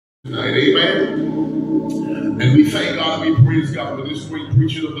Amen. And we thank God and we praise God for this great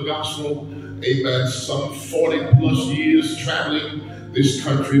preaching of the gospel. Amen. Some 40 plus years traveling this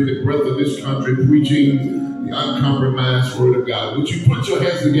country, the breadth of this country, preaching the uncompromised word of God. Would you put your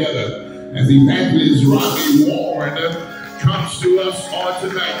hands together as Evangelist Robbie Warren comes to us on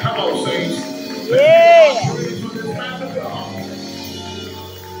tonight? Come on, saints. Yeah. Praise for this man of God.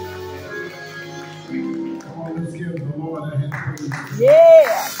 Come on, let's give the Lord a hand praise.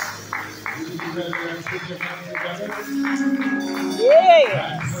 Yeah.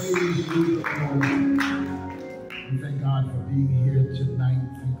 Yeah. We thank God for being here tonight.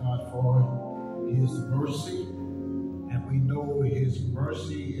 Thank God for His mercy. And we know His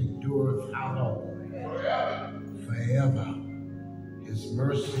mercy endureth how long? Forever. His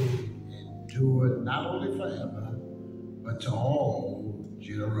mercy endured not only forever, but to all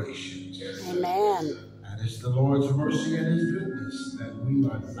generations. Amen. And it's the Lord's mercy and His goodness that we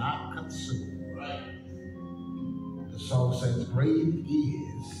are not consumed. The song says, great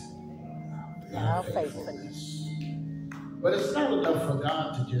is our faithfulness. But it's not enough for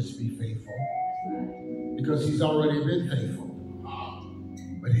God to just be faithful, because He's already been faithful.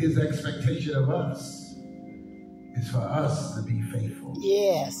 But His expectation of us is for us to be faithful.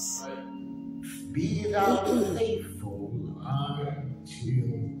 Yes. Be thou faithful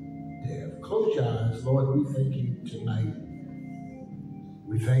until death. Close your eyes. Lord, we thank You tonight.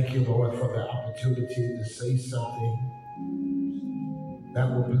 We thank You, Lord, for the opportunity to say something that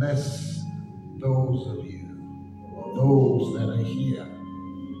will bless those of You, those that are here.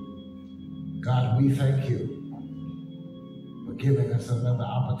 God, we thank You for giving us another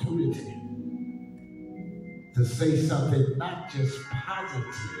opportunity to say something not just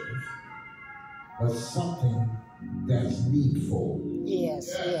positive, but something that's needful.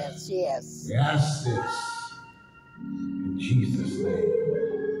 Yes, yes, yes. We ask this in Jesus' name.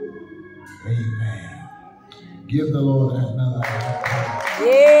 Amen. Give the Lord another hand.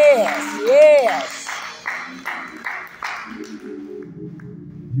 Yes, yes.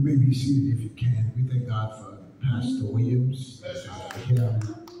 You may be seated if you can. We thank God for Pastor Williams. For him.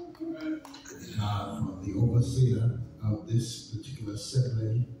 God for the overseer of this particular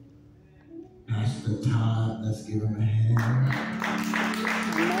assembly, Pastor Todd. Let's give him a hand.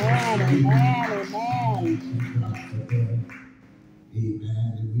 Amen, amen, amen. Thank God for him. Amen.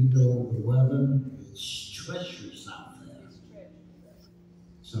 And we know the weather is treacherous out there.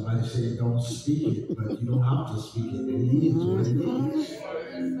 Somebody said don't speak it, but you don't have to speak it. It is what it is.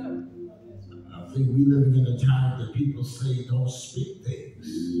 I think we living in a time that people say don't speak things.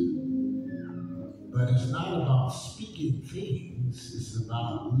 But it's not about speaking things. It's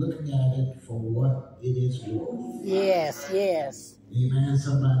about looking at it for what it is worth. Yes, yes. Amen,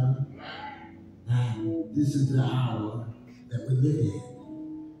 somebody? And this is the hour that we live in.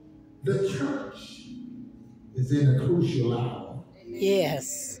 The church is in a crucial hour.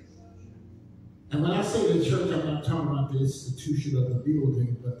 Yes. And when I say the church, I'm not talking about the institution of the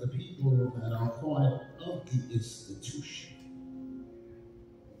building, but the people that are part of the institution.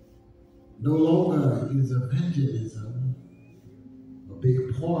 No longer is evangelism a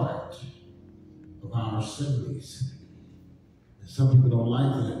big part of our assemblies. And some people don't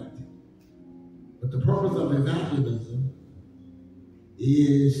like that. But the purpose of evangelism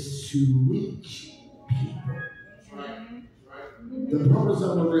is to reach people. The purpose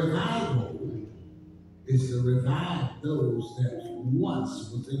of a revival is to revive those that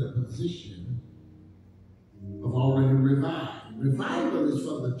once was in a position of already revived. Revival is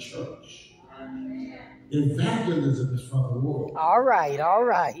for the church. Evangelism is for the world. All right, all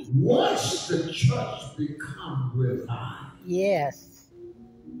right. Once the church become revived, yes,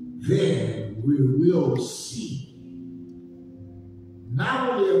 then we will see not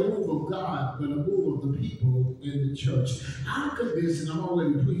only a move of God, but a move of the people in the church. I'm convinced, and I'm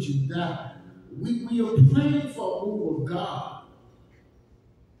already preaching that we are praying for a move of God.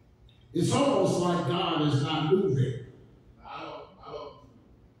 It's almost like God is not moving.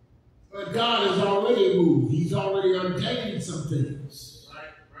 But God has already moved. He's already ordained some things.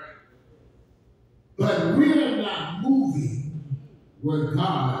 Right. But we're not moving where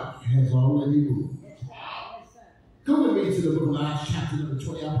God has already moved. Go with me to the book of Acts, chapter number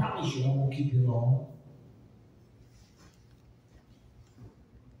 20. I promise you I won't keep you long.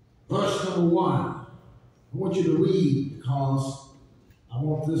 Verse number 1. I want you to read because I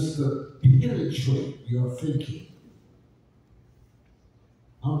want this to penetrate your thinking.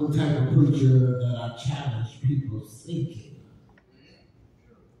 I'm the type of preacher that I challenge people's thinking,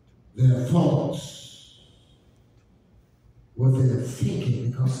 their thoughts, what they're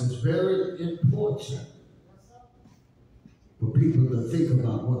thinking, because it's very important for people to think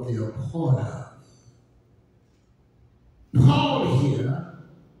about what they're a part of. Paul here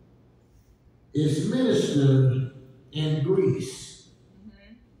is ministered in Greece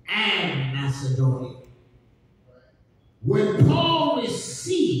and Macedonia. When Paul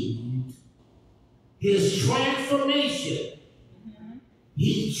received his transformation,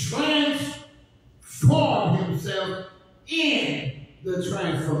 he transformed himself in the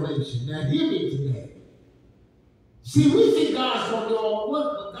transformation. Now hear me today. See, we think God's going to do all the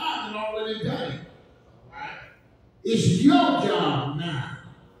work, but God has already done it. It's your job now.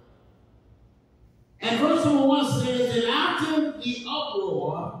 And verse number 1 says that after the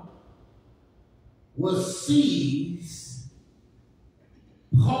uproar was ceased,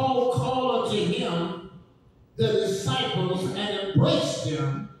 Paul called unto him the disciples and embraced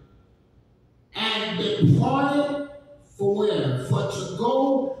them and departed for where? For to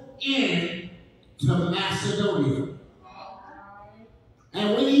go in to Macedonia.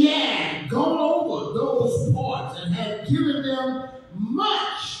 And when he had gone over those parts and had given them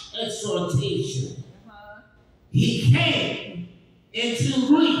much exhortation, he came into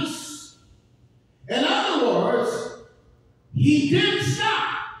Greece. In other words, he didn't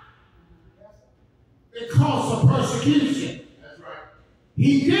stop because of persecution. That's right.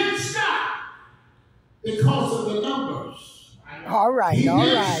 He didn't stop because of the numbers. All right, he all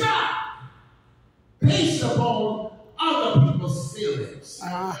didn't right. stop based upon other people's feelings.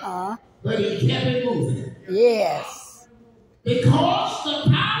 But he kept it moving. Yes. Because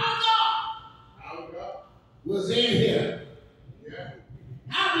the power of God was in him.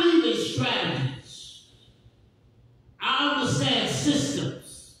 I believe in strategies. I understand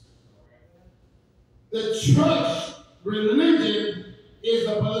systems. The church religion is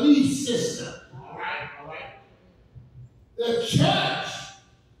a belief system. All right. The church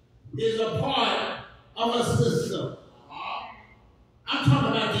is a part of a system. I'm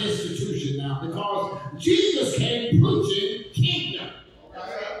talking about the institution now because Jesus came preaching kingdom.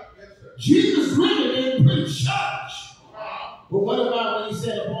 Jesus really didn't preach church. But what about when he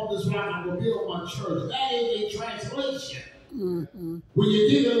said, upon this rock I will build my church? That is a translation. When you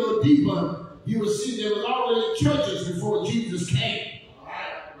dig a little deeper, you will see there was already churches before Jesus came.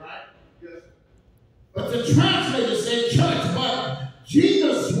 But the translator said church, but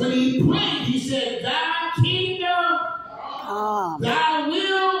Jesus, when he prayed, he said, thy kingdom, thy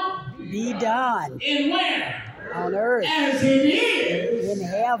will be done. In where? On earth. As it is. In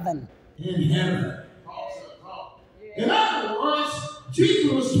heaven. In heaven. In other words,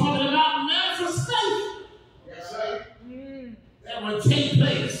 Jesus was talking about manifestation. That would take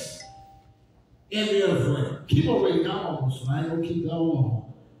place in the earth realm. Keep on reading. I'm almost right. I ain't going to keep going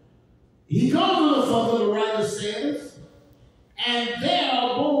on. He goes a little further, the writer says, and there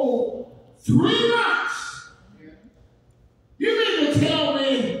abode 3 months. You mean to tell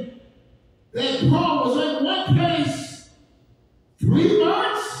me that Paul was in one place 3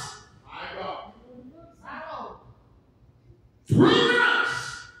 months? 3 months.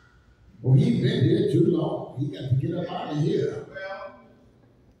 Well, he's been here too long. He got to get up out of here.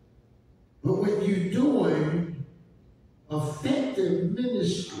 But when you're doing effective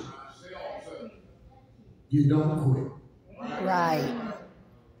ministry, you don't quit. Right.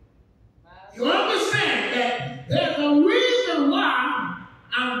 You understand that there's a reason why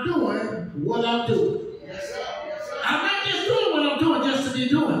I'm doing what I'm doing. I'm not just doing what I'm doing just to be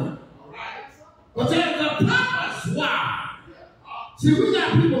doing it. But there's a purpose why. See, we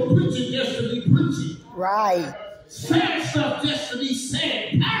got people preaching just to be preaching. Right. Saying stuff just to be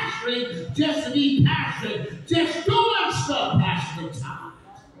saying. Pastoring just to be pastoring. Just doing stuff past the time.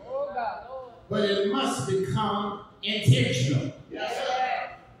 But it must become intentional.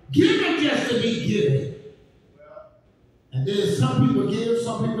 Giving just to be giving. And then some people give,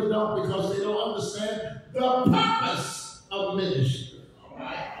 some people don't because they don't understand the purpose of ministry.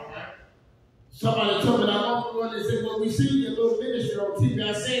 Somebody told me not long ago, they said, well, we see your little ministry on TV.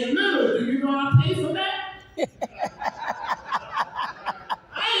 I said, little, do you know I pay for that?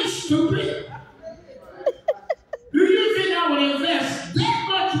 I ain't stupid. Do you think I would invest that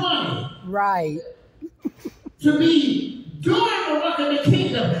much money? Right. To be doing the work of the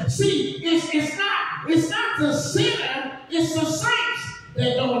kingdom. See, it's not the sinner, it's the saints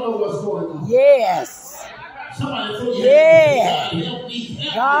that don't know what's going on. Yes. Somebody throw your Yeah. God help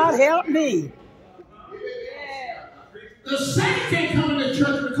me. God help me. The saints can't come into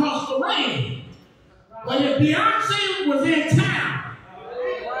church because of the rain. But if Beyonce was in town,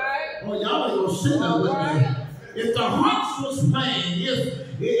 oh, y'all ain't gonna sit there with me. If the Hawks was playing,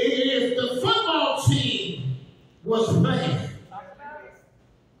 if the football team was playing,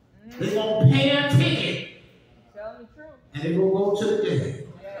 they're gonna pay a ticket and they're going to go to the game.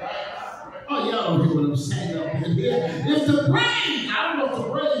 Oh, y'all don't hear what I'm saying up in here. If the Braves, I don't know if the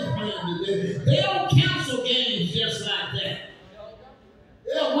Braves playing today, they don't cancel games just like that.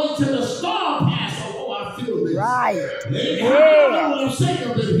 They'll wait till the star pass. Oh, I feel this. Right. I don't know what I'm saying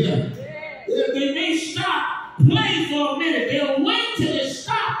up in here. They may stop, play for a minute. They'll wait till they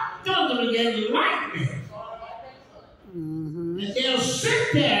stop thunder and lightning. And they'll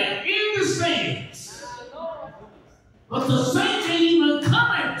sit there in the stands. But the saints ain't even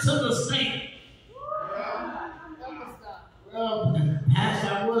coming to the stand. Well,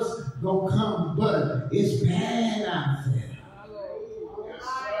 Pastor, I was going to come, but it's bad out there.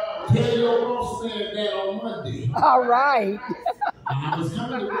 Tell your boss man that on Monday. All right. I was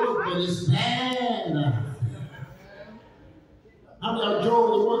coming to work, but it's bad out there. How many y'all drove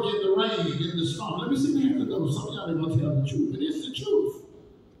to work in the rain, in the storm? Let me see my hand though. Some of y'all ain't going to tell the truth, but it's the truth.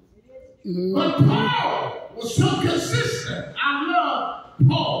 But Paul was so consistent. I love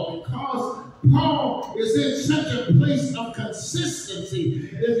Paul because Paul is in such a place of consistency.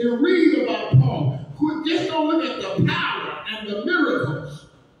 If you read about Paul, just don't look at the power and the miracles,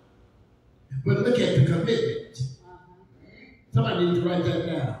 but look at the commitment. Somebody needs to write that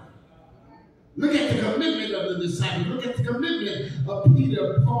down. Look at the commitment of the disciples. Look at the commitment of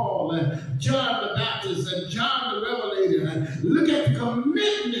Peter, Paul, and John the Baptist, and John the Revelator. Look at the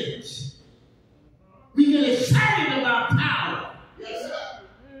commitment. We get excited about power. Yes,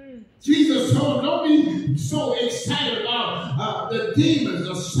 sir. Jesus told, don't be so excited about the demons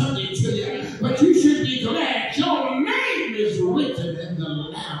are subject to you, but you should be glad your name is written in the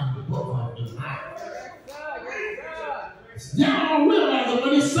Lamb book of the life. Y'all don't realize it,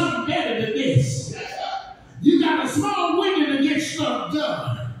 but it's something better than this. You got a small window to get stuff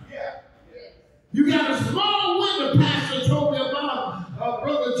done. You got a small window, Pastor told me about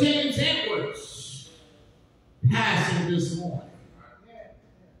Brother James Edwards passing this morning.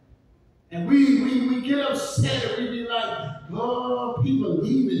 And we get upset and we be like, oh, people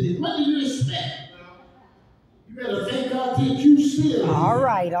leaving it. What do you expect? You better thank God that you still. All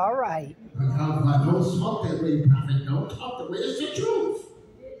right, all right. Don't talk that way, prophet. Don't talk that way. It's the truth.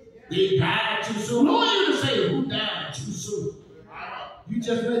 They died too soon. No one even say who died too soon. You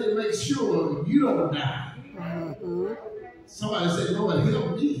just better make sure you don't die. Somebody say, Lord,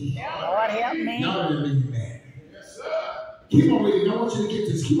 help me. Lord, help me. Y'all didn't mean that. Yes, sir. Keep on reading. I want you to get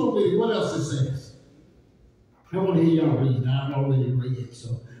this. Keep on reading. What else it says? I want to hear y'all read. I've already read it.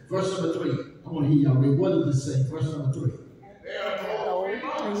 So, verse number 3. I want to hear y'all read. What does it say? Verse number 3. 3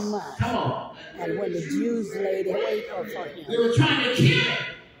 months. Come on. And when the Jews laid wait for him, they were trying to kill him.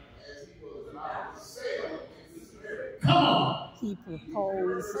 Come on. He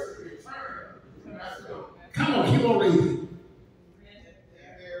proposed. Come on, keep on reading.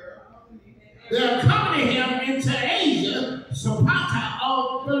 They accompanied him into Asia, Sopata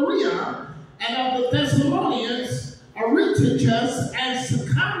of Berea, and of the Thessalonians, Aristarchus and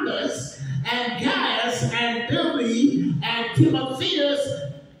Secundus, and Gaius, and Billy, and Timotheus,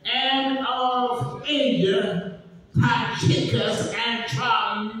 and of Asia, Tychicus, and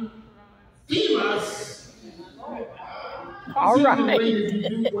Trophimus. All right. You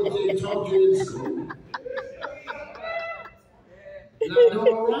do what they taught you in school. Did I do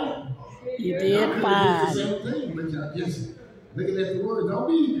all right? You did fine. The same thing, but y'all just looking at the word. Don't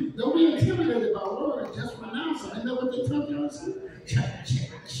be intimidated by words. Just pronounce them. Isn't that what they taught you in school?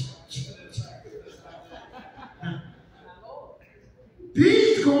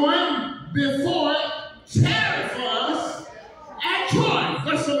 These going before tarry for us at Troy.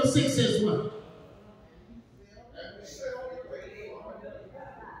 Verse number 6 says what?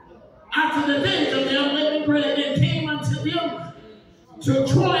 After the days of the unleavened bread, they came unto them to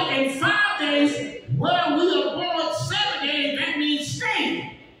Troy in 5 days, where we abode 7 days. That means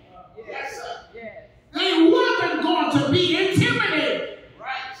staying. Yes, sir. Yes. They weren't going to be intimidated.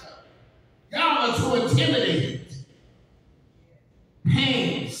 Right, sir. Y'all are too intimidated.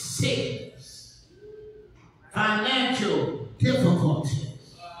 Pain, sickness, financial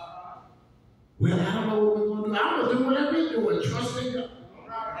difficulties. Well, I don't know what we're going to do. I'm going to do what I've been doing, trusting God.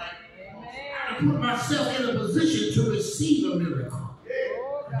 I put myself in a position to receive a miracle.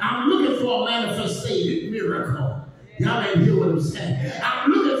 I'm looking for a manifested miracle. Y'all ain't hear what I'm saying. I'm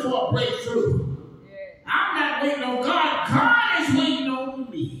looking for a breakthrough. I'm not waiting on God. God is waiting on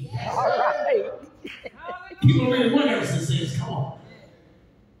me. All right. Keep on reading what else it says. Come on.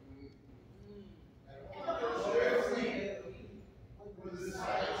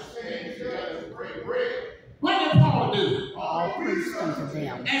 What did Paul do? Paul preached unto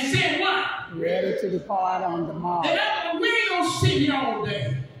them. And said what? Ready to depart on the morrow. And we ain't going to sit here all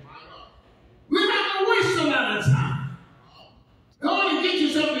day. We're not going to waste a lot of time.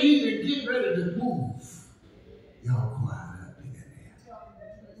 Y'all quiet up in there.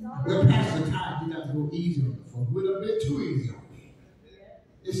 Well, Pastor Todd, you got to go easy on the folks. We're a bit too easy on me.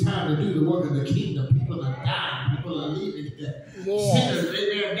 It's time to do the work of the kingdom. People are dying. People are leaving here. Yes. Centers,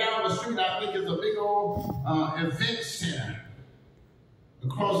 they're down the street. I think it's a big old event center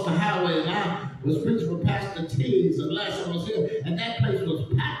across the highway. And I was preaching for Pastor Tiggs the last time I was here, and that place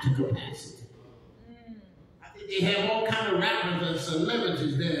was packed to capacity. They have all kind of rappers and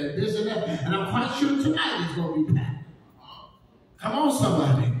celebrities there, this and that. And I'm quite sure tonight is going to be packed. Come on,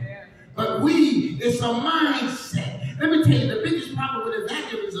 somebody. But it's a mindset. Let me tell you, the biggest problem with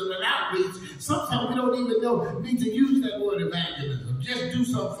evangelism and outreach, sometimes we don't even need to use that word evangelism. Just do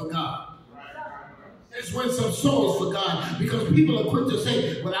something for God. Just win some souls for God. Because people are quick to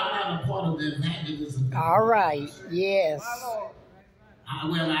say, well, I'm not a part of the evangelism. All right. Yes.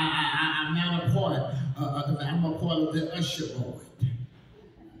 I'm not a part. I'm a part of the usher board.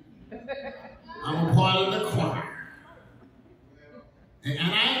 I'm a part of the choir. And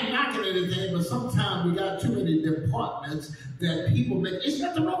I ain't knocking anything, but sometimes we got too many departments that people make. It's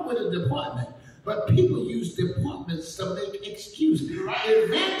nothing wrong with a department, but people use departments to make excuses.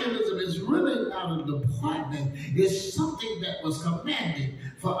 Evangelism is really not a department. It's something that was commanded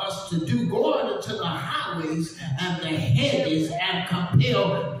for us to do. Go out into the highways and the hedges and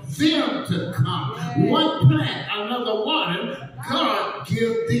compel them to come. One plant, another water, God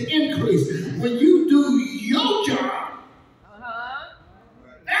give the increase. When you do your job,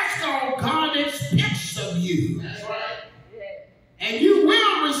 that's all God expects of you. That's right. And you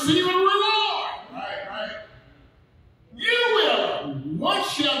will receive a reward. Right. You will. One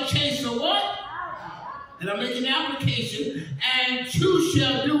shall chase the what? And I'm making the application. And two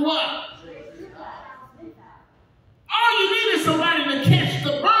shall do what? All you need is somebody to catch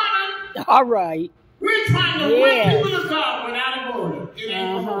the burden. All right. We're trying to win people to God without a burden. It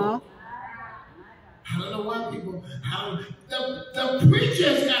ain't no. I don't know why people. The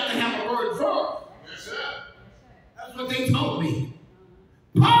preacher's got to have a burden for. Yes, sir. That's what they told me.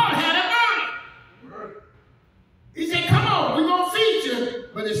 Paul had a burden. He said, "Come on, we're gonna feed you,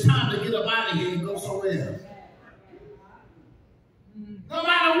 but it's time to get up out of here and go somewhere else." No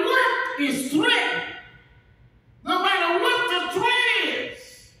matter what is threatened, no matter what the threat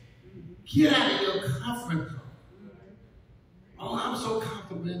is, get out of your comfort zone. Oh, I'm so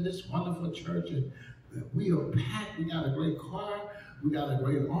comfortable in this wonderful church, and we are packed. We got a great choir. We got a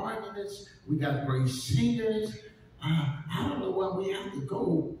great organist. We got great singers. I don't know why we have to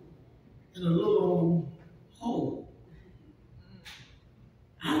go in a little old hole.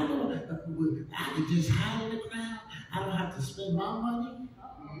 I don't know. I could just hide in the crowd. I don't have to spend my money.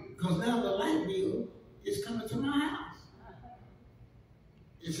 Because now the light bill is coming to my house.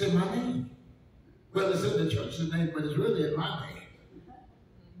 It's in my name. Well, it's in the church's name, but it's really in my name.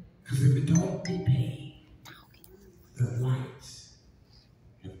 Because if it don't be paid, the lights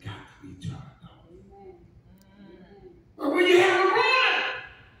have got to be turned on. But when you have a run,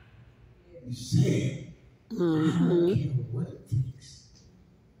 you say, I don't care what it takes.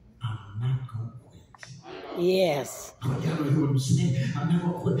 I'm not going to quit. Yes. Y'all don't hear what I'm saying? I'm not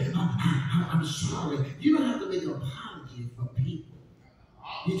going to quit. I'm sorry. You don't have to make an apology for people.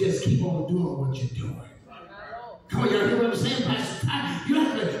 You just keep on doing what you're doing. Come on, y'all hear what I'm saying, Pastor Todd? You don't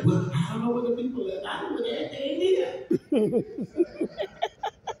have to, well, I don't know where the people are. I don't know where they ain't here. You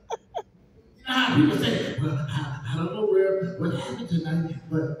know how people say, well, I don't know what happened tonight,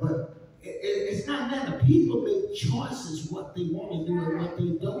 but it's not that. People make choices what they want to do and what they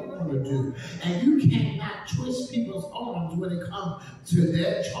don't want to do. And you cannot twist people's arms when it comes to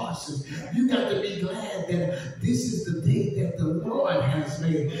their choices. You got to be glad that this is the day that the Lord has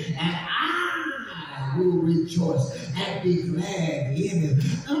made. And I will rejoice and be glad in it.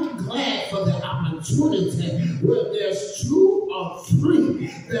 I'm glad for the opportunity where there's 2 or 3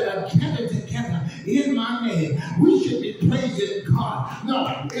 that are gathered together in my name. We should be praising God.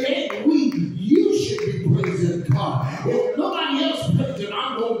 No, it ain't we. You should be praising God. If nobody else prays it,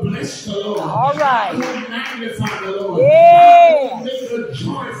 I'm going to bless the Lord. All right. I'm going to magnify the Lord. Yeah. I'm going to make a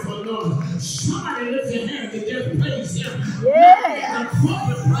joyful Lord. Somebody lift your hand and just praise Him. Yeah. Not as a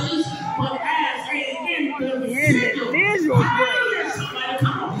corporate praise, but as an individual praise. Somebody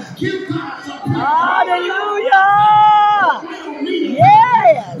come on. Give God some praise. Hallelujah.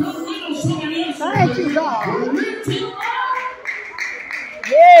 Yes. Thank you, God.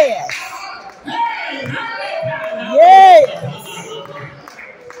 Yes. Yes.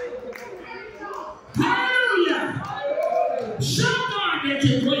 Hallelujah.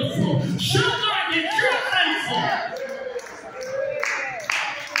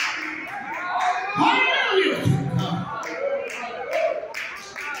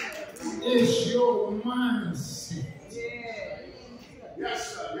 It's your mindset.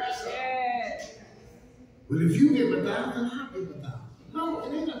 Yes, sir. Yes, sir. Well, if you give 1,000, I'll give 1,000. No,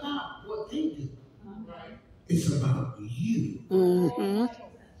 it ain't about what they do. Right. It's about you and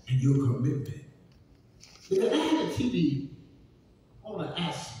your commitment. Because I had a TV owner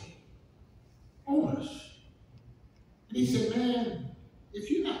ask me, owners, and he said, man, if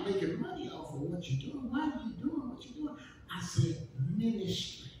you're not making money off of what you're doing, why are you doing what you're doing? I said,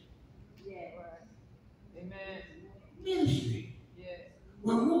 ministry. Yeah, right. Amen. Ministry. Yeah.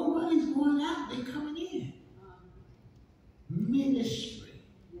 When more money's going out than coming in. Ministry.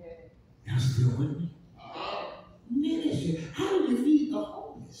 Yeah. Y'all still with me? Ministry. How do you feed the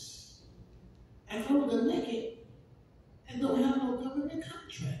homeless and throw the naked and don't have no government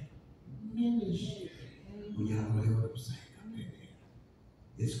contract? Ministry. Well, y'all don't hear what I'm saying up in there.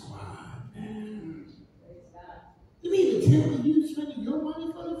 It's quiet now. You mean to tell me you spending your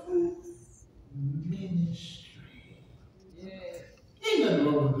money for the food? Ministry. Yeah. Ain't nothing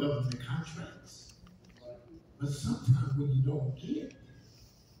wrong with government contracts. But sometimes when you don't get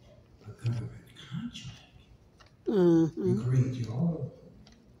a government contract, you create your own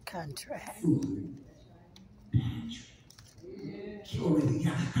contract. food pantry. Glory to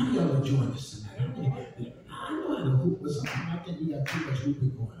God. How many of y'all enjoying this tonight? I know how to hoop, but sometimes I think we got too much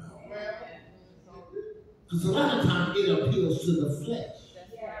hooping going on. Because a lot of times it appeals to the flesh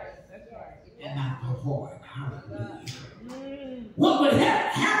and not the heart. Hallelujah. What would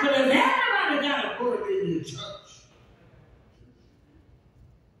happen if everybody got a word in your church?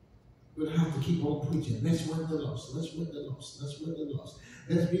 We'll have to keep on preaching. Let's win the lost. Let's win the lost. Let's win the lost.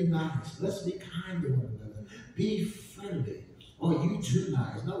 Let's be nice. Let's be kind to one another. Be friendly. Oh, you too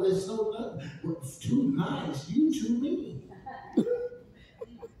nice. No, it's so nothing. Too nice. You too mean.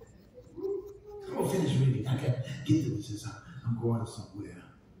 I'm going to finish reading. I got to get through this. I'm going somewhere.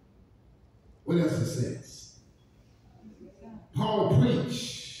 What else it says? Paul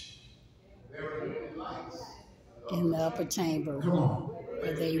preached In the upper chamber. Come on.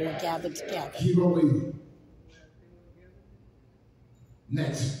 Where they were gathered together. Keep on reading.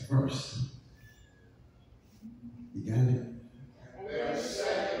 Next verse. You got it?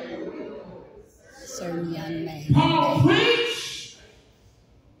 Certain young man. Paul preached.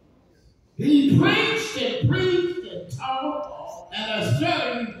 He preached and preached and taught at a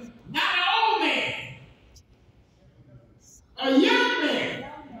certain, not an old man, a young man.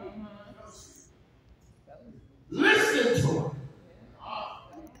 Listen to him.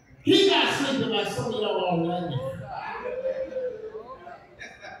 He got sleeping like some of y'all all right now.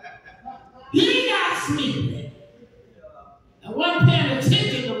 He got sleeping and wasn't paying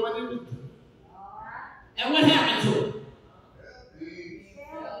attention to what he was doing. And what happened to him?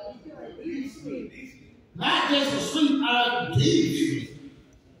 Not just a sleep, deep sleep.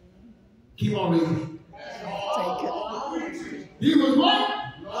 Keep on reading. He was what?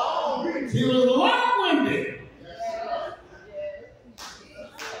 He was long-winded.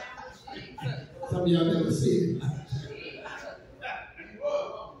 Some of y'all never seen it.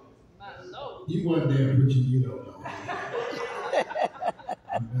 You weren't there preaching, you don't know.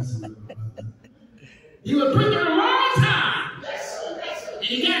 He was preaching a long time. And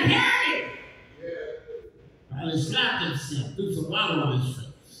he got heavy. And he slapped himself, threw some water on his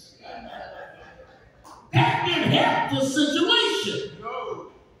face. That didn't help the situation.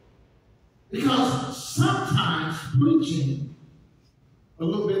 Because sometimes preaching a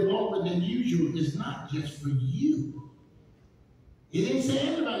little bit longer than usual is not just for you. It didn't say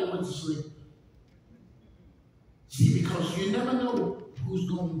everybody went to sleep. See, because you never know who's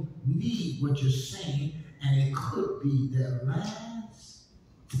going to need what you're saying, and it could be their last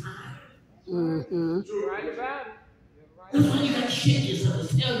time. Right about it. That's why you got to shake yourself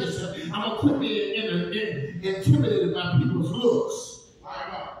and tell yourself, I'm going to quit being intimidated by people's looks.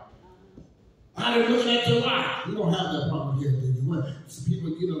 How they looking at your life. You don't have that problem here. Some people,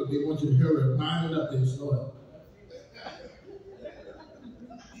 they want you to hurry, line it up and start.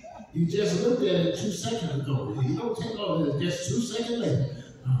 You just looked at it 2 seconds ago. You don't take all of it just 2 seconds later.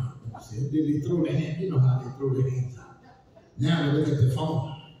 Then they throw their hand. You know how they throw their hands out. Now they look at the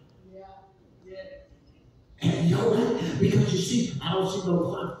phone. And you know what? Because you see, I don't see no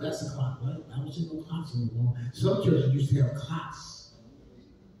clock. That's a clock, right? I don't see no clocks anymore. Some churches used to have clocks.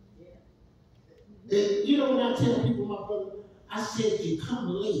 And you know what I tell people, my brother? I said you come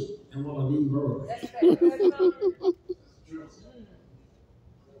late and want to leave early.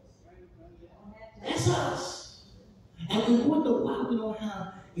 That's us. And we wonder why we don't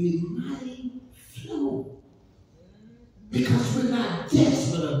have a mighty flow. Because we're not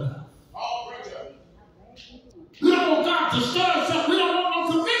desperate enough. We don't want God to stir us up. We don't want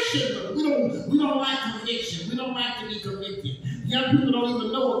no conviction. We come back to be convicted. Young people don't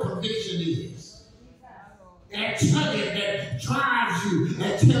even know what conviction is. That tell you, that drives you,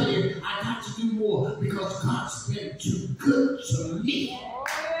 and tell you, I got to do more because God's been too good to me.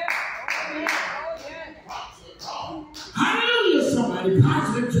 Hallelujah, somebody.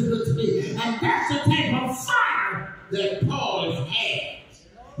 God's been too good to me. And that's the type of fire that Paul had.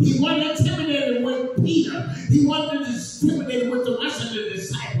 He wasn't intimidated with Peter. He wasn't intimidated with the rest of the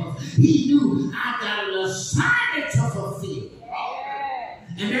disciples. He knew, I got an assignment to fulfill.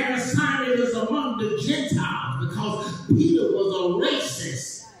 And that assignment is among the Gentiles, because Peter was a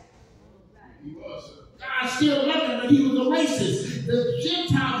racist. He was. God still loved him, but he was a racist. The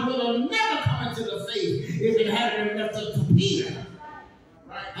Gentiles would have never come into the faith if it hadn't been left up to Peter.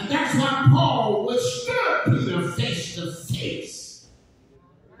 And that's why Paul withstood Peter face to face.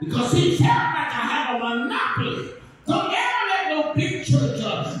 Because he felt like I have a monopoly. Don't ever let no big church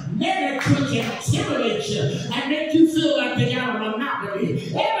or mega church intimidate you and make you feel like they got a monopoly.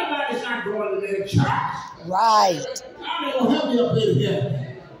 Everybody's not going to their church. Right. God ain't gonna help me up in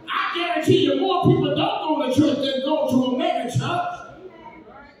here. I guarantee you more people don't go to church than go to a mega church.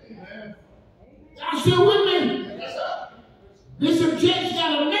 Y'all still with me? Bishop James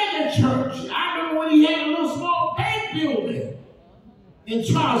got a mega church. I remember when he had a little small bank building in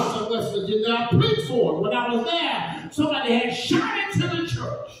Charleston, West Virginia. I preached for it. When I was there, somebody had shot into the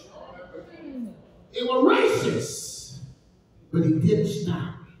church. They were racist, but he didn't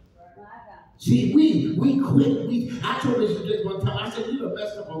stop. See, we quit. I told Bishop James one time, I said, you done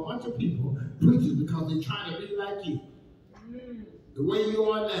messed up a bunch of people preaching because they're trying to be like you. The way you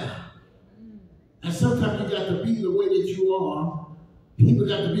are now. And sometimes you got to be the way that you are. People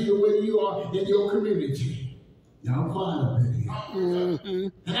got to be the way you are in your community. Y'all quiet up in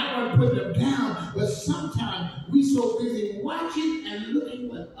here. And I want to put them down, but sometimes we so busy watching and looking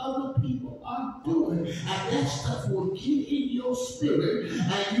what other people are doing. And that stuff will get in your spirit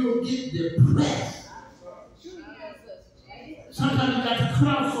and you'll get depressed. Sometimes you got to cut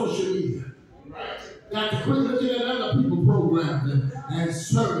off social media. Got to quit looking at other people's programs and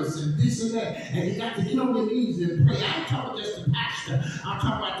service and this and that. And you got to get on your knees and pray. I ain't talking just the pastor. I'm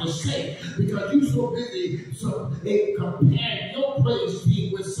talking about the saint. Because you're so busy comparing your praise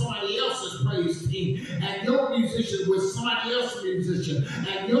team with somebody else's praise team. And your musician with somebody else's musician.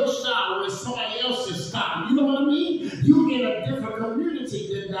 And your style with somebody else's style. You know what I mean? You're in a different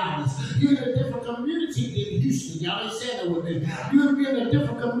community than Dallas. You're in a different community than Houston. Y'all ain't saying that with me. You're in a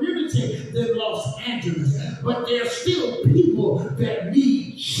different community than Los Angeles. But there's still people that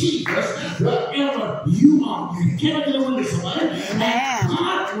need Jesus wherever you are. Can I get away with somebody? And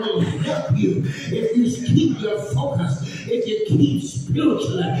God will help you if you keep your focus, if you keep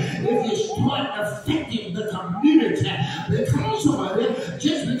spiritually, if you start affecting the community. Because somebody,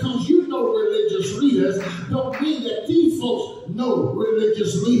 just because you know religious leaders, don't mean that these folks know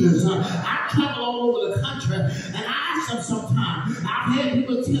religious leaders. I travel all over the country and I ask them sometimes. I've had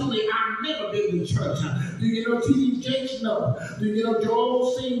people tell me I've never been to church. Do you know T.D. Jakes? No. Do you know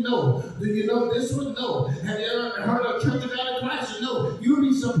Joel Osteen? No. Do you know this one? No. Have you ever heard of Church of God in Christ? No. You'll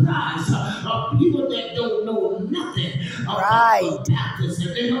be surprised. People that don't know nothing about the Baptists,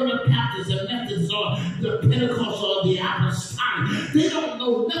 if they heard of Baptists and Methodists or the Pentecostal or the Apostolic, they don't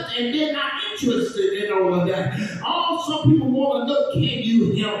know nothing and they're not interested in all of that. All some people want to know, can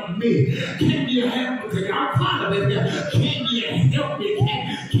you help me? Can you help me? Because y'all part of it. Can you help me?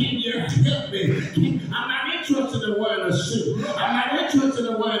 Can you help me? I'm not interested in wearing a suit. I'm not interested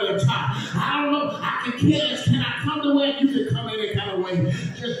in wearing a tie. I don't know. I can care less. Can I come to where you can come any kind of way?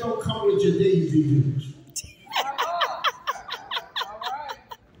 Just don't come with your Daisy Dukes.